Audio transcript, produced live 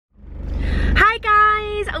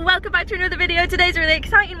welcome back to another video. Today's a really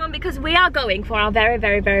exciting one because we are going for our very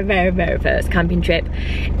first camping trip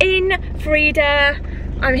in Frida.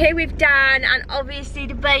 I'm here with Dan and obviously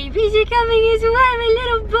the babies are coming as well, my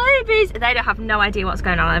little babies. They don't have no idea what's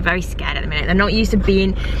going on. They're very scared at the minute. They're not used to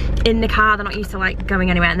being in the car. They're not used to like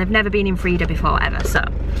going anywhere and they've never been in Frida before ever. So,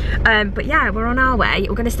 but yeah, we're on our way.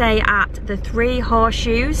 We're gonna stay at the Three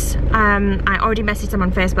Horseshoes. I already messaged them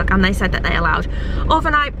on Facebook and they said that they allowed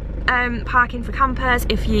overnight parking for campers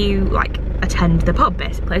if you like attend the pub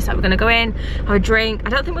basically. So we're gonna go in, have a drink. I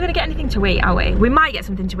don't think we're gonna get anything to eat, are we? We might get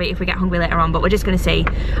something to eat if we get hungry later on, but we're just gonna see.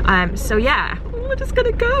 So yeah, we're just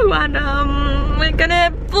gonna go and we're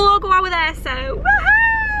gonna vlog while we're there. So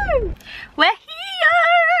woohoo! We're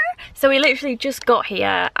here! So we literally just got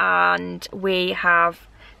here and we have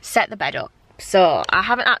set the bed up. So I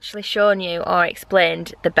haven't actually shown you or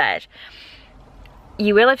explained the bed.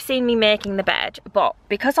 You will have seen me making the bed, but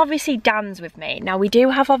because obviously Dan's with me, now we do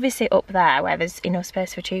have obviously up there where there's enough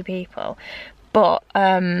space for two people, but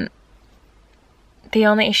the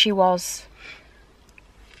only issue was,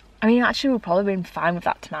 I mean actually we've probably been fine with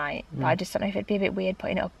that tonight, but I just don't know if it'd be a bit weird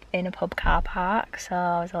putting it up in a pub car park, so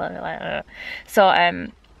I was a little bit like, So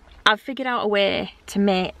I've figured out a way to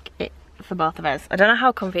make it for both of us. I don't know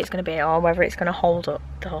how comfy it's going to be or whether it's going to hold up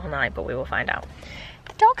the whole night, but we will find out.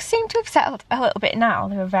 The dogs seem to have settled a little bit now.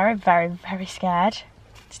 They were very scared to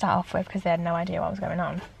start off with because they had no idea what was going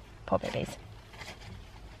on. Poor babies.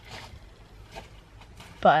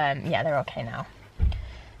 But yeah, they're okay now.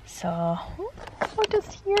 So, we're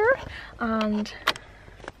just here and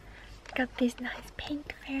got these nice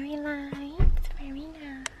pink fairy lights. Very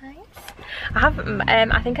nice. I have,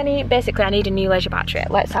 I think I need a new leisure battery.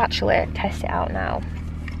 Let's actually test it out now.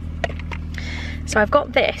 So I've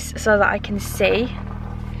got this so that I can see.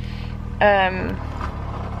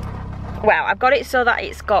 Well, I've got it so that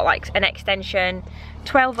it's got like an extension,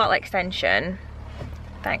 12 volt extension,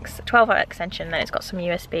 thanks, 12 volt extension, then it's got some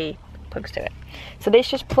USB plugs to it. So this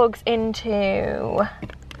just plugs into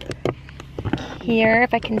here,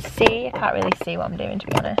 if I can see. I can't really see what I'm doing, to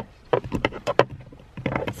be honest.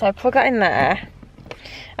 So I plug that in there,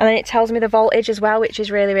 and then it tells me the voltage as well, which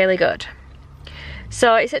is really good.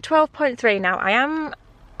 So it's at 12.3 now. I am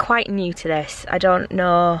quite new to this. I don't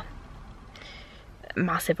know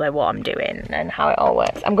massively what I'm doing and how it all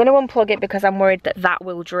works. I'm going to unplug it because I'm worried that that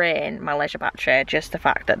will drain my leisure battery, just the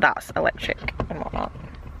fact that that's electric and whatnot.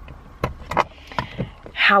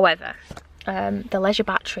 However, the leisure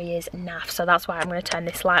battery is naff, so that's why I'm going to turn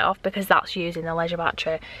this light off, because that's using the leisure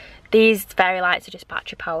battery. These fairy lights are just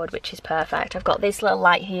battery powered, which is perfect. I've got this little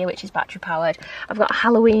light here which is battery powered. I've got a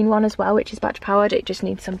Halloween one as well which is battery powered. It just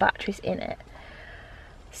needs some batteries in it.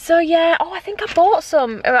 So yeah, oh, I think I bought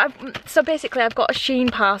some. So basically I've got a Shein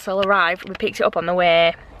parcel arrived. We picked it up on the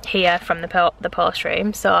way here from the post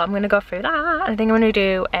room. So I'm going to go through that. I think I'm going to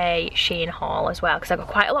do a Shein haul as well because I've got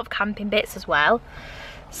quite a lot of camping bits as well.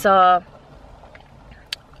 So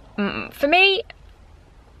for me,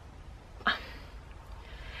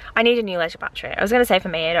 I need a new leisure battery. I was going to say for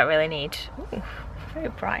me I don't really need, ooh, very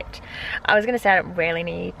bright. I was going to say I don't really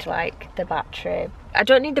need like the battery. I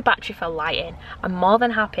don't need the battery for lighting. I'm more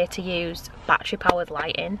than happy to use battery powered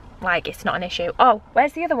lighting. Like, it's not an issue. Oh,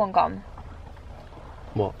 where's the other one gone?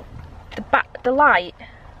 What? The light.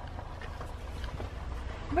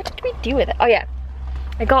 What did we do with it? Oh yeah,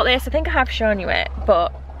 I got this. I think I have shown you it,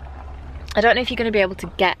 but I don't know if you're going to be able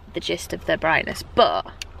to get the gist of the brightness, but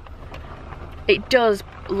it does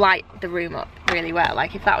light the room up really well.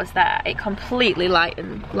 Like if that was there, it completely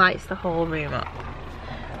lights the whole room up.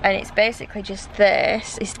 And it's basically just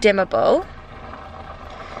this. It's dimmable,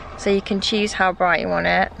 so you can choose how bright you want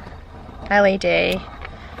it. LED,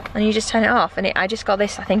 and you just turn it off. And I just got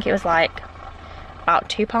this, I think it was like about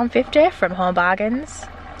 £2.50 from Home Bargains.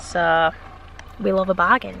 So we love a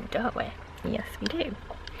bargain, don't we? Yes, we do.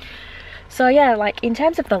 So yeah, like in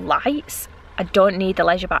terms of the lights, I don't need the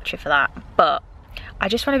leisure battery for that, but I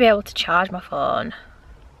just want to be able to charge my phone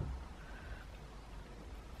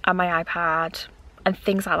and my iPad and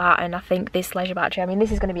things like that. And I think this leisure battery, I mean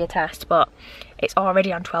this is going to be a test, but it's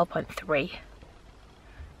already on 12.3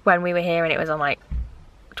 when we were here and it was on like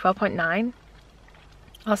 12.9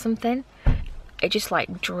 or something. It just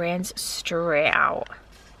like drains straight out.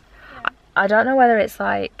 I don't know whether it's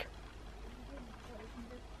like,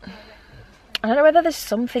 I don't know whether there's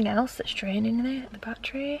something else that's draining the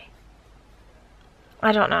battery.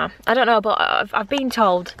 I don't know, but I've been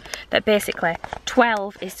told that basically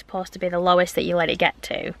 12 is supposed to be the lowest that you let it get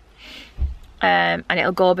to, and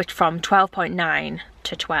it'll go from 12.9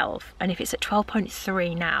 to 12, and if it's at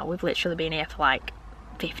 12.3 now, we've literally been here for like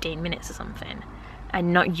 15 minutes or something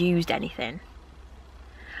and not used anything.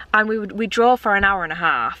 and we drove for an hour and a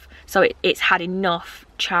half, so it's had enough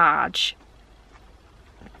charge.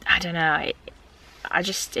 I don't know,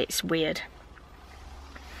 it's weird.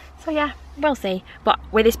 So yeah, we'll see. But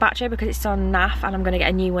with this battery, because it's on naff and I'm going to get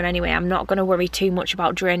a new one anyway, I'm not going to worry too much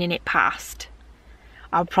about draining it past.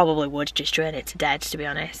 I probably would just drain it to dead, to be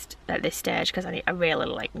honest, at this stage, because I really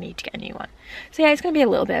like need to get a new one. So yeah, it's going to be a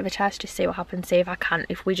little bit of a test, just see what happens, see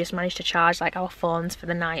if we just manage to charge like our phones for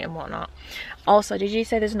the night and whatnot. Also, did you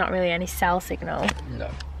say there's not really any cell signal? No.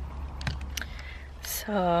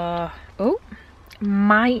 So, oh,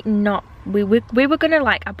 might not. We were gonna,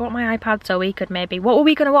 like, I brought my iPad so we could maybe, what were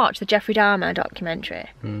we gonna watch? The Jeffrey Dahmer documentary?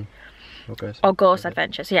 Or Ghost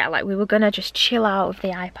Adventure. So yeah, like, we were gonna just chill out with the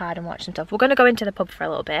iPad and watch some stuff. We're gonna go into the pub for a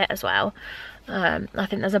little bit as well. I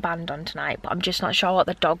think there's a band on tonight, but I'm just not sure what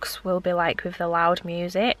the dogs will be like with the loud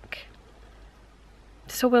music.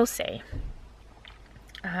 So we'll see.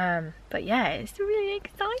 But yeah, it's really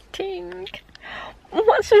exciting.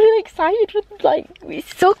 I'm so really excited for, like,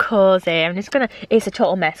 it's so cozy. I'm just gonna, it's a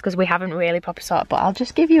total mess because we haven't really proper sorted, but I'll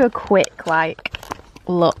just give you a quick, like,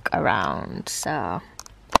 look around. So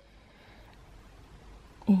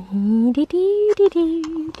I'm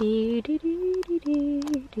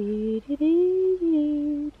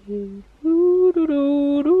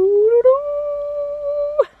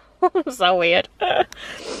so weird.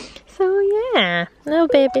 So yeah, little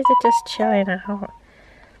babies are just chilling out.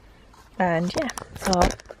 And yeah, so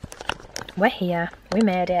we're here, we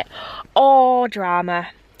made it. Oh, drama.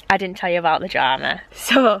 I didn't tell you about the drama.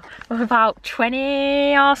 So we're about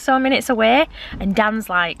 20 or so minutes away and Dan's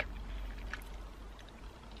like,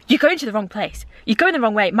 you're going to the wrong place. You're going the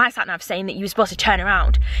wrong way. My sat nav saying that you were supposed to turn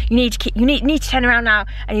around. You need to turn around now.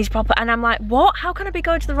 And he's proper, and I'm like, what? How can I be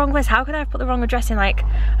going to the wrong place? How can I put the wrong address in? Like,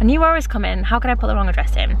 I knew I was coming. How can I put the wrong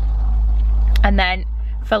address in? And then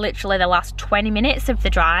for literally the last 20 minutes of the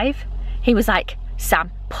drive, he was like,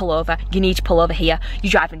 Sam, pull over. You need to pull over here.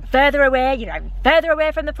 You're driving further away. You're driving further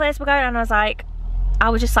away from the place we're going. And I was like,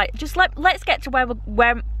 let's get to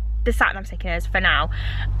where the sat nav taking us for now,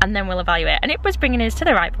 and then we'll evaluate. And it was bringing us to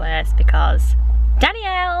the right place because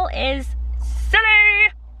Danielle is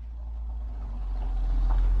silly.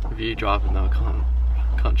 If you driving though,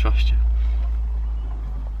 I can't trust you.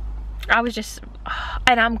 I was just,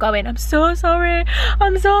 and I'm going, I'm so sorry,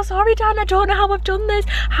 Dan, I don't know how I've done this.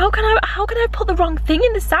 How can I put the wrong thing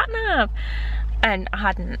in the sat nav? And I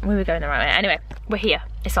hadn't, we were going the right way. Anyway, we're here,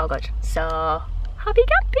 it's all good. So, happy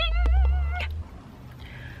camping.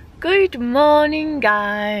 Good morning,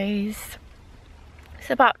 guys.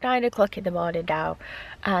 It's about 9 o'clock in the morning now,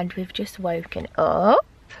 and we've just woken up.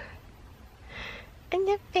 And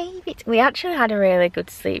the baby, we actually had a really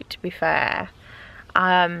good sleep, to be fair.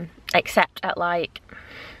 Except at like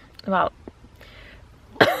about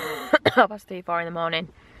 3:30 in the morning,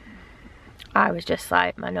 I was just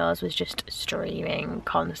like, my nose was just streaming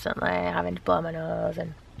constantly, having to blow my nose,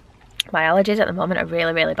 and my allergies at the moment are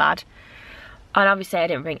really, really bad. And obviously I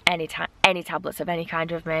didn't bring any tablets of any kind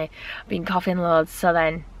with me. I've been coughing loads, so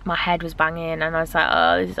then my head was banging and I was like,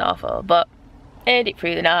 oh, this is awful. But I ate it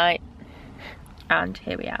through the night, and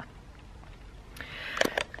here we are.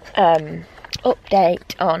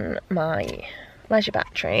 Update on my leisure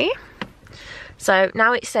battery. So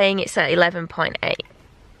now it's saying it's at 11.8.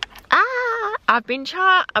 I have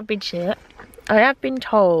been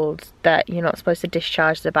told that you're not supposed to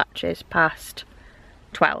discharge the batteries past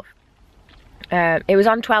 12. It was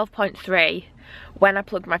on 12.3 when I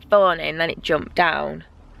plugged my phone in, then it jumped down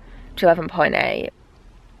to 11.8.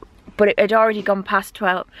 But it had already gone past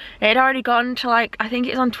 12. It had already gone to, like, I think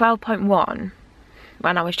it's on 12.1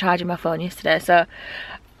 when I was charging my phone yesterday. So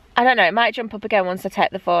I don't know, it might jump up again once I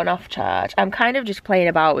take the phone off charge. I'm kind of just playing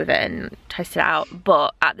about with it and testing it out,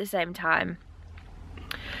 but at the same time,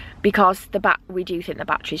 because we do think the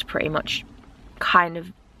battery's pretty much kind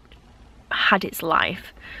of had its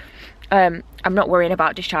life, I'm not worrying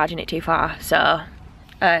about discharging it too far. So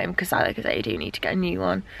because like I say, you do need to get a new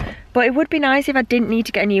one, but it would be nice if I didn't need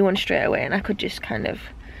to get a new one straight away and I could just kind of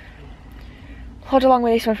hold along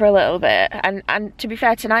with this one for a little bit. And to be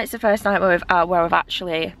fair, tonight's the first night where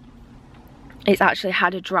it's actually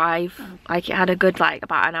had a drive, like it had a good, like,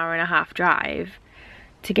 about an hour and a half drive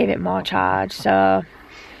to give it more charge. So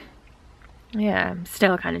yeah, I'm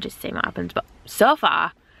still kind of just seeing what happens, but so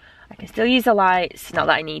far I can still use the lights, not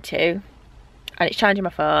that I need to, and it's charging my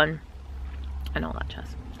phone and all that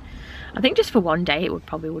jazz. I think just for one day it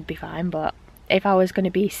would be fine, but if I was going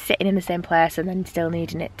to be sitting in the same place and then still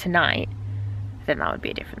needing it tonight, then that would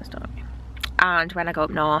be a different story. And when I go up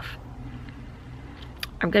north,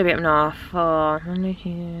 I'm going to be up north for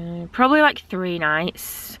probably like 3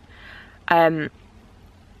 nights.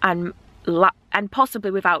 and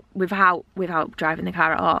possibly without driving the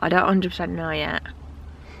car at all. I don't 100% know yet.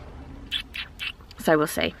 So we'll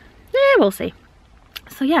see. Yeah, we'll see.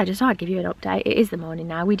 So yeah, just thought I'd give you an update. It is the morning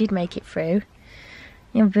now. We did make it through.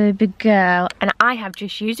 You baby girl. And I have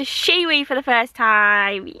just used a shewee for the first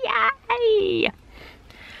time. Yay!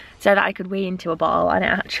 So that I could wee into a bottle, and it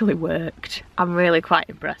actually worked. I'm really quite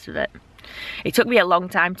impressed with it. It took me a long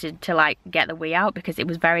time to like get the wee out, because it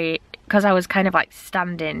was because I was kind of like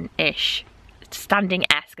standing-esque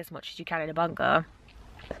as much as you can in a bongo.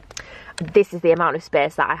 This is the amount of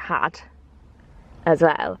space that I had as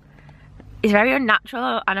well. It's very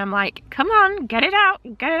unnatural, and I'm like, come on, get it out,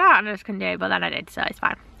 and I just couldn't do it, but then I did, so it's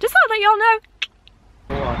fine. Just thought that y'all know.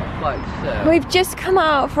 We've just come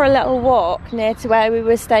out for a little walk near to where we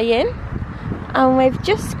were staying, and we've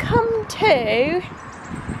just come to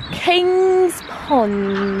Kings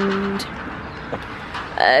Pond.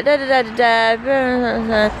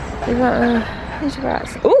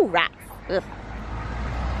 Ooh, rats. Ugh.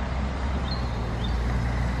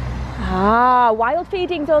 Ah, wild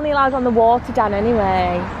feeding's only allowed on the water, Dan,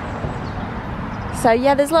 anyway. So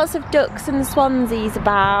yeah, there's lots of ducks and swansies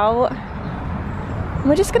about. And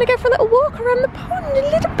we're just gonna go for a little walk around the pond, and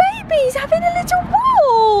little babies having a little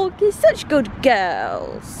walk. You're such good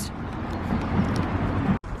girls.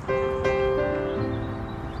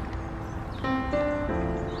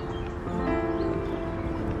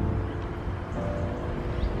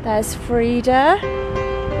 There's Frida.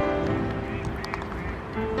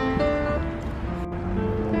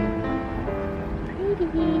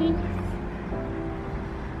 Pretty.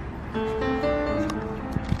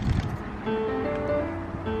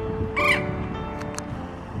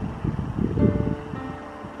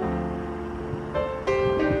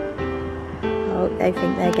 Oh, they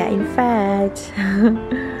think they're getting fed.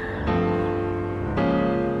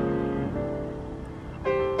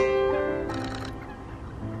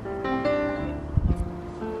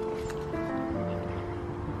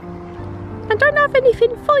 I don't have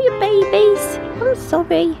anything for you, babies. I'm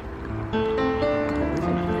sorry.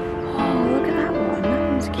 Oh, look at that one. That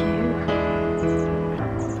one's cute.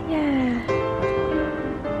 Yeah.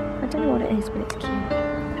 I don't know what it is, but it's cute.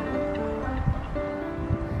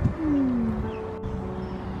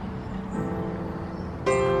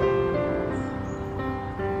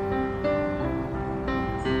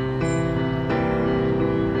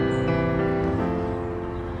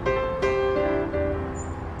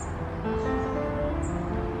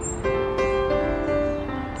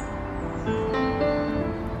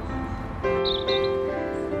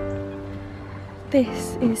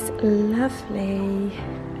 This is lovely.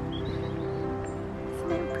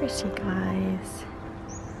 Isn't it pretty, guys?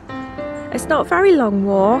 It's not a very long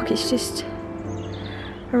walk, it's just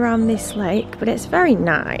around this lake, but it's very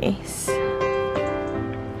nice.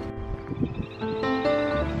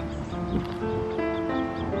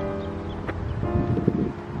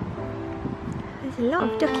 There's a lot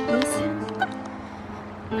of duckies.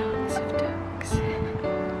 Lots of ducks.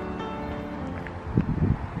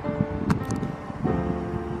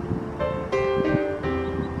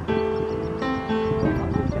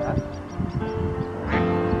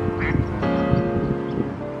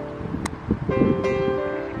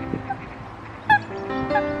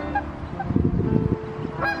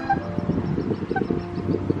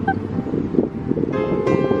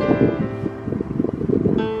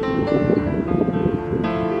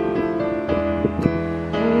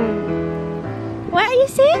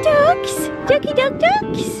 Say ducks, ducky duck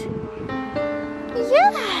ducks.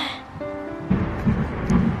 Yeah.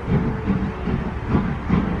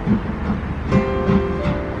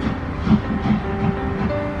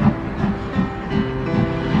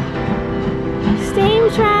 Steam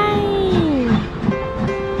train.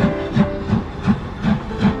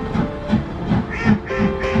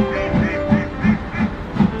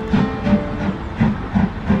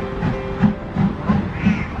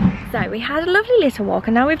 So we had a lovely little walk,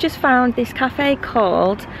 and now we've just found this cafe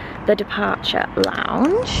called the Departure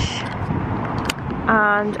Lounge,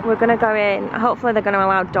 and we're gonna go in. Hopefully they're gonna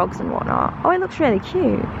allow dogs and whatnot. Oh, it looks really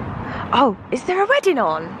cute. Oh, is there a wedding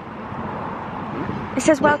on? It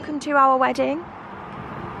says welcome to our wedding.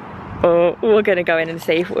 Oh, we're gonna go in and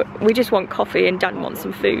see. We just want coffee and Dan wants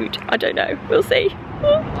some food. I don't know, we'll see.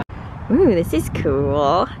 Ooh, this is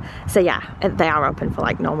cool. So yeah, they are open for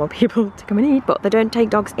like normal people to come and eat, but they don't take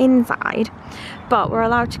dogs inside. But we're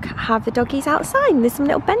allowed to have the doggies outside, and there's some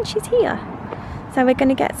little benches here. So we're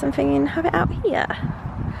gonna get something and have it out here.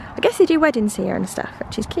 I guess they do weddings here and stuff,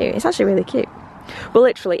 which is cute. It's actually really cute. We're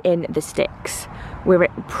literally in the sticks. We're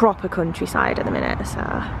at proper countryside at the minute, so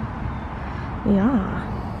yeah.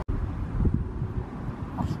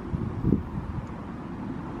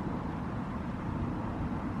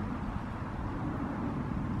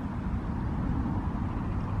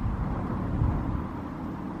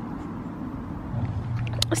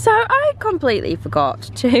 I completely forgot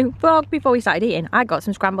to vlog before we started eating. I got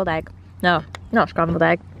some scrambled egg. No, not scrambled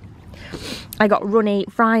egg. I got runny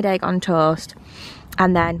fried egg on toast.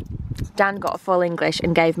 And then Dan got a full English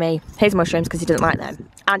and gave me his mushrooms because he doesn't like them.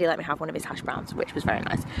 And he let me have one of his hash browns, which was very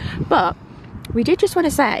nice. But we did just want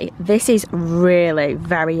to say, this is really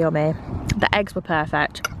very yummy. The eggs were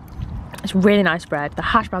perfect. It's really nice bread. The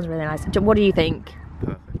hash browns are really nice. What do you think?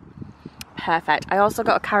 Perfect. I also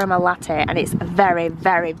got a caramel latte and it's very,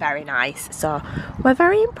 very, very nice. So we're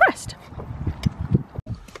very impressed.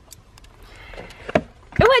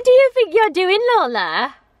 What do you think you're doing,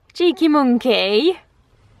 Lola? Cheeky monkey.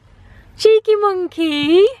 Cheeky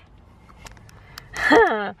monkey.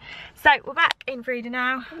 So we're back in Frida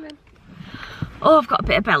now. Oh, I've got a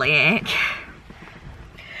bit of belly ache.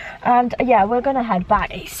 And yeah, we're gonna head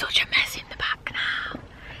back. It's such a mess in the back now.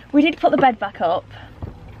 We did put the bed back up.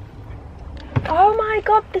 Oh my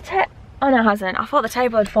god, oh no, it hasn't. I thought the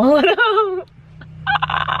table had fallen off.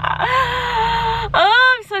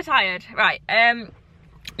 Oh, I'm so tired. Right,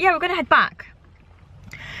 yeah, we're gonna head back.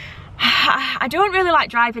 I don't really like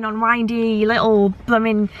driving on windy little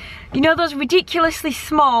blooming, you know, those ridiculously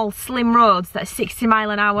small, slim roads that are 60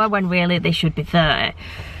 miles an hour when really they should be 30.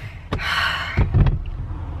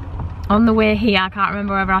 On the way here, I can't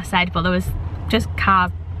remember whether I said, but there was just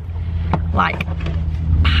cars like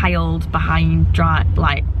piled behind,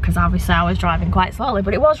 like, because obviously I was driving quite slowly,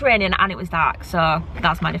 but it was raining and it was dark, so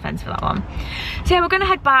that's my defense for that one. So yeah, we're gonna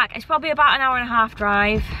head back. It's probably about an hour and a half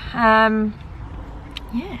drive.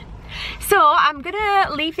 Yeah. So I'm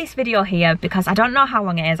gonna leave this video here because I don't know how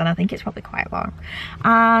long it is and I think it's probably quite long.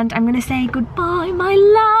 And I'm gonna say goodbye, my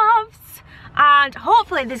loves. And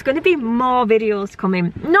hopefully there's going to be more videos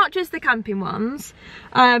coming, not just the camping ones,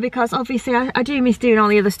 because obviously I do miss doing all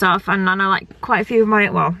the other stuff, and I know like quite a few of my,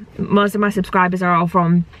 well, most of my subscribers are all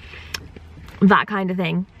from that kind of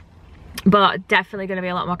thing. But definitely going to be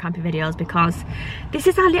a lot more camping videos because this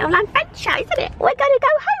is our little adventure, isn't it? We're going to go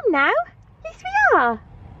home now. Yes we are.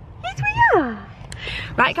 Yes we are.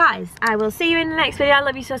 Right guys, I will see you in the next video. I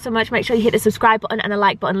love you so much. Make sure you hit the subscribe button and the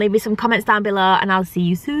like button. Leave me some comments down below and I'll see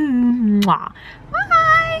you soon. Mwah.